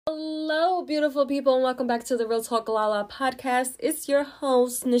Beautiful people, and welcome back to the Real Talk Lala podcast. It's your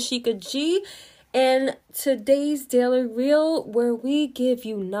host, Nishika G, and today's Daily Reel, where we give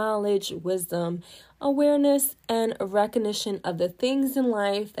you knowledge, wisdom, awareness, and recognition of the things in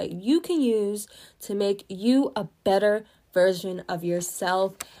life that you can use to make you a better version of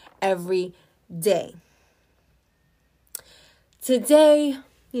yourself every day. Today,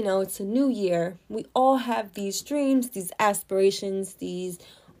 it's a new year. We all have these dreams, these aspirations, these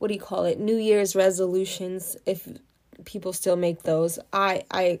New Year's resolutions, if people still make those.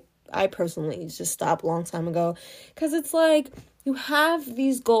 I personally just stopped a long time ago, because it's like you have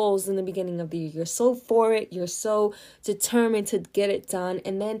these goals in the beginning of the year. You're so for it. You're so determined to get it done.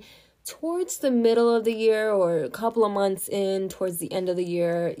 And then towards the middle of the year or a couple of months in, towards the end of the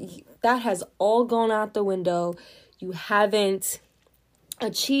year, that has all gone out the window. You haven't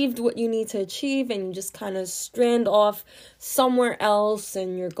achieved what you need to achieve, and you just kind of strand off somewhere else,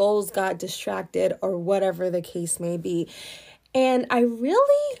 and your goals got distracted, or whatever the case may be. And I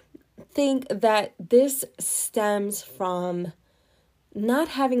really think that this stems from not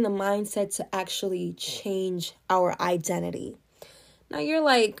having the mindset to actually change our identity. Now you're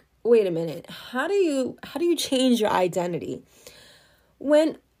like, wait a minute, how do you change your identity?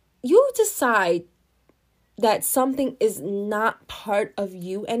 When you decide that something is not part of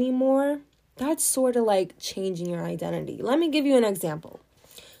you anymore, that's sort of like changing your identity. Let me give you an example.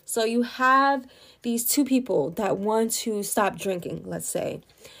 So you have these two people that want to stop drinking, let's say,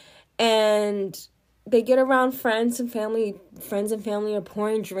 and they get around friends and family are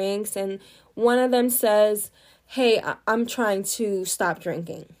pouring drinks, and one of them says, hey, I'm trying to stop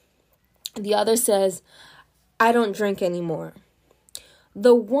drinking. The other says, I don't drink anymore.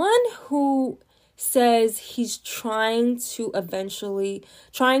 The one who says he's trying to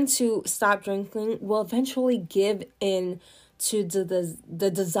stop drinking will eventually give in to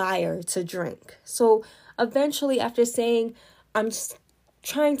the desire to drink. So eventually, after saying, I'm just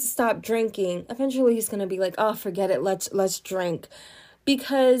trying to stop drinking, eventually he's going to be like, oh, forget it, let's drink.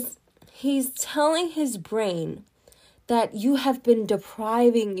 Because he's telling his brain that you have been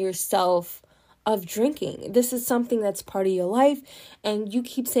depriving yourself of drinking. This is something that's part of your life, and you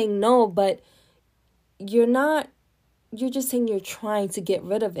keep saying no, but you're just saying you're trying to get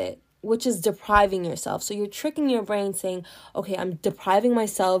rid of it, which is depriving yourself. So you're tricking your brain saying, okay, I'm depriving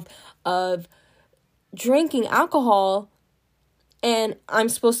myself of drinking alcohol, and I'm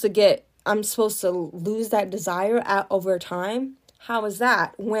supposed to lose that desire over time. How is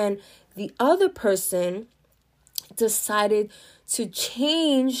that? When the other person decided to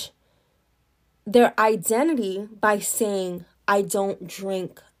change their identity by saying, I don't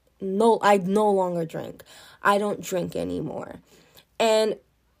drink. No, I no longer drink. I don't drink anymore. And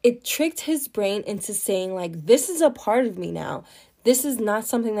it tricked his brain into saying, like, this is a part of me now. This is not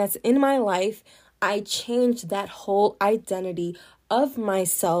something that's in my life. I changed that whole identity of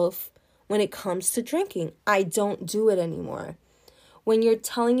myself when it comes to drinking. I don't do it anymore. When you're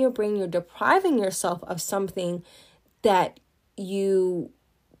telling your brain you're depriving yourself of something that you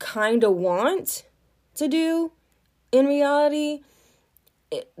kind of want to do, in reality,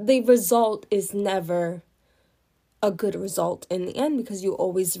 the result is never a good result in the end, because you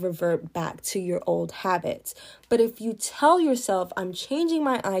always revert back to your old habits. But if you tell yourself, I'm changing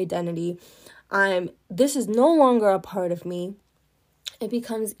my identity, this is no longer a part of me, it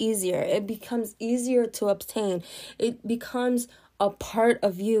becomes easier. It becomes easier to obtain. It becomes a part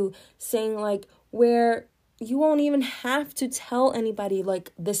of you, saying, like, where you won't even have to tell anybody,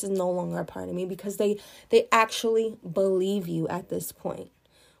 like, this is no longer a part of me, because they actually believe you at this point.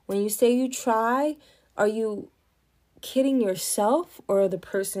 When you say you try, are you kidding yourself or the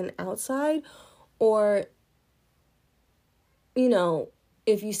person outside? Or,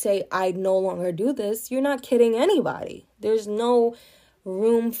 if you say, I no longer do this, you're not kidding anybody. There's no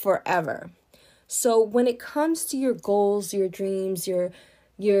room for ever. So when it comes to your goals, your dreams, your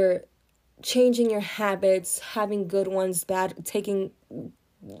changing your habits, having good ones, negating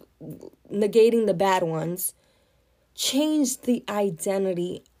the bad ones, change the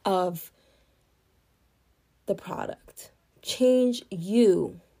identity of the product. Change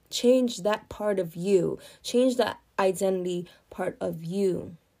you. Change that part of you. Change that identity part of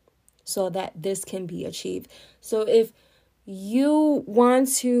you so that this can be achieved. So if you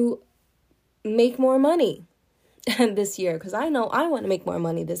want to make more money this year, because I know I want to make more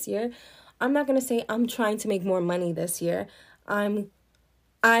money this year, I'm not going to say I'm trying to make more money this year. I'm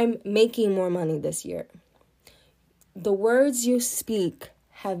making more money this year. The words you speak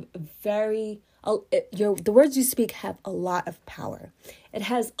have the words you speak have a lot of power. It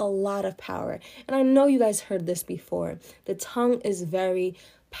has a lot of power. And I know you guys heard this before. The tongue is very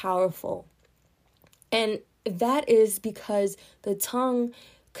powerful. And that is because the tongue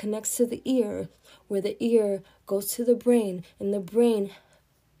connects to the ear, where the ear goes to the brain, and the brain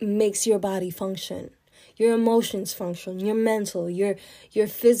makes your body function. Your emotions function, your mental, your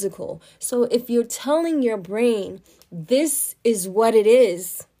physical. So if you're telling your brain, this is what it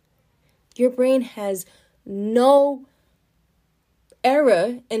is, your brain has no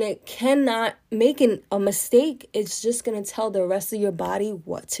error and it cannot make a mistake. It's just going to tell the rest of your body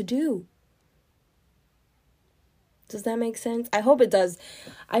what to do. Does that make sense? I hope it does.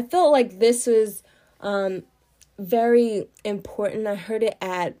 I felt like this was very important. I heard it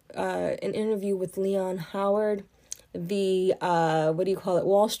at an interview with Leon Howard, the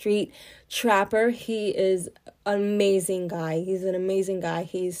Wall Street Trapper. He is an amazing guy. He's an amazing guy.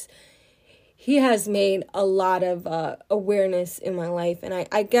 He has made a lot of awareness in my life, and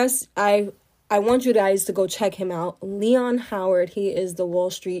I guess I want you guys to go check him out. Leon Howard. He is the Wall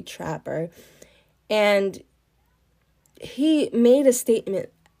Street Trapper, and he made a statement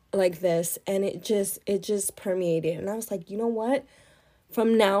like this, and it just permeated. And I was like, you know what?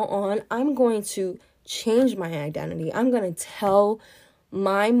 From now on, I'm going to change my identity. I'm going to tell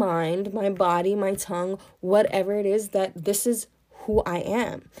my mind, my body, my tongue, whatever it is, that this is who I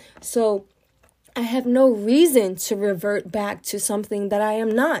am. So I have no reason to revert back to something that I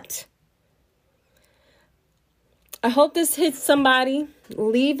am not. I hope this hits somebody.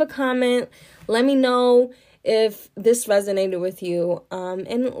 Leave a comment. Let me know if this resonated with you.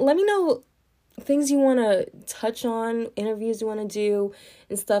 And let me know things you want to touch on, interviews you want to do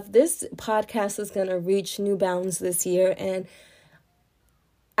and stuff. This podcast is going to reach new bounds this year. And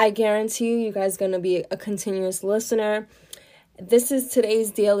I guarantee you guys are going to be a continuous listener. This is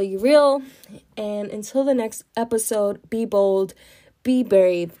today's Daily Reel. And until the next episode, be bold, be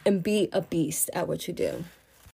brave, and be a beast at what you do.